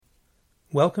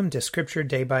Welcome to Scripture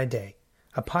Day by Day,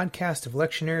 a podcast of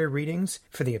lectionary readings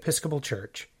for the Episcopal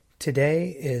Church. Today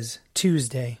is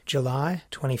Tuesday, July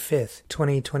 25th,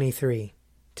 2023.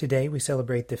 Today we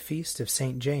celebrate the feast of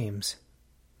St. James.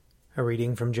 A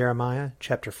reading from Jeremiah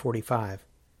chapter 45.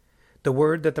 The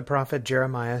word that the prophet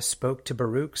Jeremiah spoke to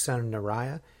Baruch son of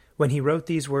Neriah, when he wrote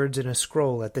these words in a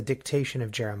scroll at the dictation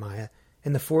of Jeremiah,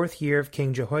 in the 4th year of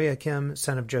King Jehoiakim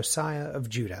son of Josiah of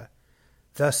Judah.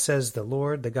 Thus says the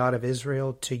Lord, the God of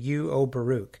Israel, to you, O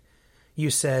Baruch. You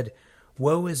said,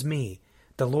 Woe is me!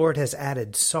 The Lord has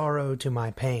added sorrow to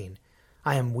my pain.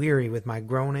 I am weary with my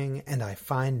groaning, and I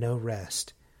find no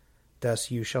rest. Thus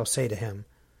you shall say to him,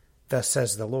 Thus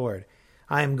says the Lord,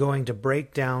 I am going to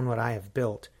break down what I have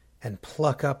built, and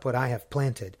pluck up what I have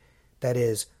planted, that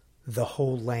is, the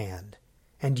whole land.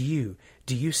 And you,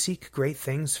 do you seek great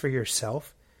things for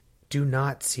yourself? Do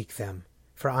not seek them.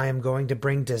 For I am going to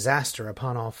bring disaster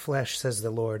upon all flesh, says the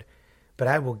Lord, but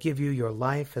I will give you your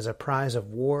life as a prize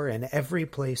of war in every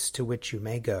place to which you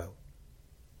may go.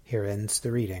 Here ends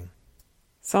the reading.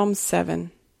 Psalm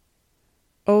 7.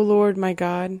 O Lord my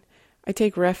God, I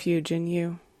take refuge in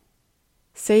you.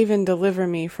 Save and deliver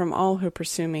me from all who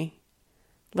pursue me,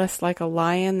 lest like a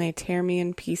lion they tear me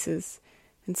in pieces,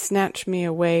 and snatch me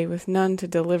away with none to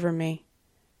deliver me.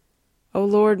 O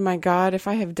Lord my God, if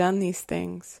I have done these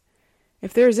things,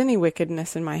 if there is any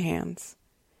wickedness in my hands,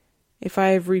 if I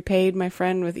have repaid my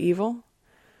friend with evil,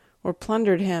 or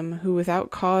plundered him who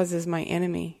without cause is my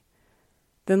enemy,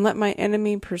 then let my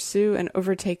enemy pursue and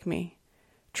overtake me,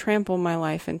 trample my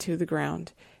life into the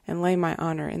ground, and lay my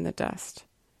honor in the dust.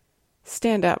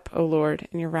 Stand up, O Lord,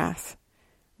 in your wrath.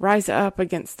 Rise up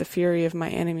against the fury of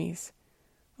my enemies.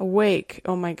 Awake,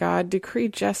 O my God, decree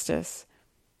justice.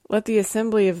 Let the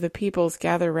assembly of the peoples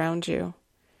gather round you.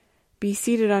 Be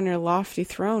seated on your lofty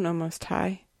throne, O Most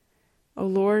High. O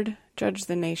Lord, judge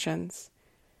the nations.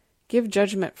 Give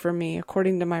judgment for me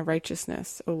according to my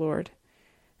righteousness, O Lord,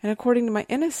 and according to my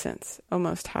innocence, O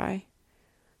Most High.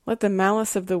 Let the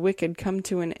malice of the wicked come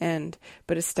to an end,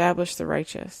 but establish the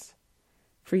righteous.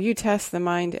 For you test the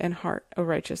mind and heart, O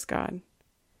righteous God.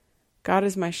 God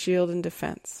is my shield and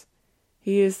defense.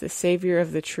 He is the Savior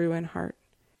of the true in heart.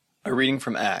 A reading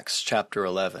from Acts chapter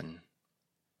 11.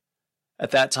 At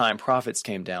that time prophets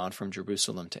came down from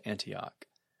Jerusalem to Antioch.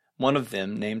 One of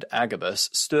them, named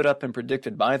Agabus, stood up and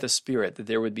predicted by the Spirit that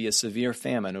there would be a severe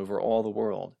famine over all the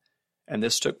world, and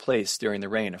this took place during the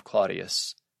reign of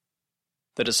Claudius.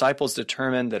 The disciples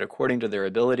determined that according to their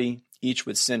ability, each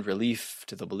would send relief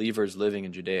to the believers living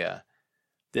in Judea.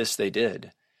 This they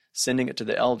did, sending it to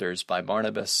the elders by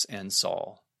Barnabas and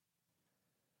Saul.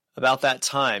 About that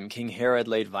time, King Herod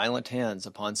laid violent hands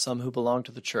upon some who belonged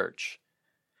to the church.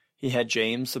 He had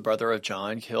James, the brother of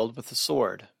John, killed with the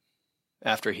sword.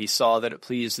 After he saw that it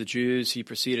pleased the Jews, he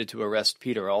proceeded to arrest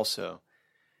Peter also.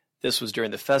 This was during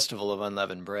the festival of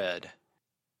unleavened bread.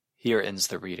 Here ends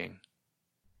the reading.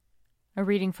 A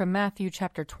reading from Matthew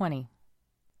chapter 20.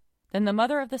 Then the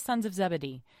mother of the sons of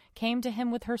Zebedee came to him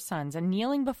with her sons, and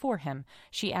kneeling before him,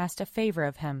 she asked a favor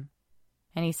of him.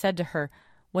 And he said to her,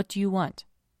 What do you want?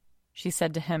 She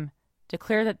said to him,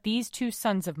 Declare that these 2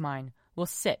 sons of mine will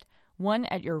sit, one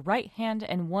at your right hand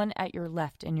and one at your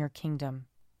left in your kingdom.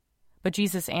 But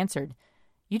Jesus answered,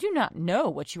 You do not know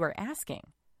what you are asking.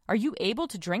 Are you able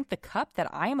to drink the cup that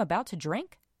I am about to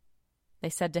drink? They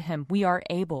said to him, We are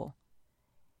able.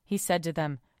 He said to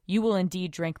them, You will indeed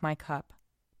drink my cup,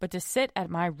 but to sit at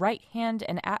my right hand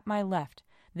and at my left,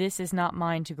 this is not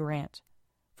mine to grant,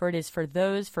 for it is for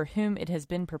those for whom it has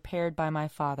been prepared by my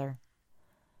Father.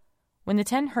 When the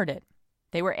 10 heard it,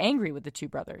 they were angry with the 2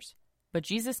 brothers. But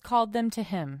Jesus called them to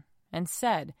him, and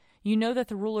said, You know that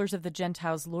the rulers of the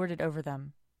Gentiles lord it over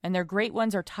them, and their great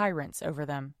ones are tyrants over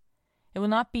them. It will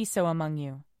not be so among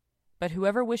you. But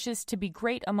whoever wishes to be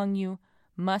great among you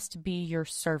must be your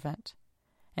servant,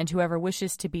 and whoever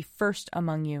wishes to be first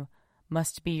among you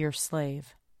must be your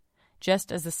slave.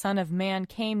 Just as the Son of Man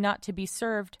came not to be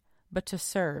served, but to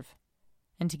serve,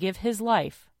 and to give his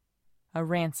life a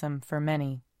ransom for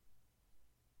many.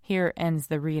 Here ends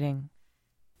the reading.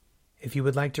 If you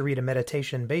would like to read a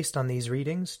meditation based on these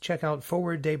readings, check out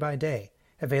Forward Day by Day,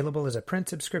 available as a print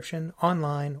subscription,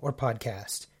 online, or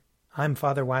podcast. I'm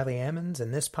Father Wiley Ammons,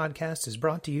 and this podcast is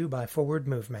brought to you by Forward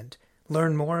Movement.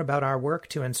 Learn more about our work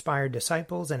to inspire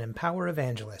disciples and empower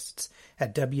evangelists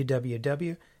at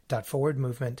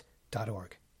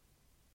www.forwardmovement.org.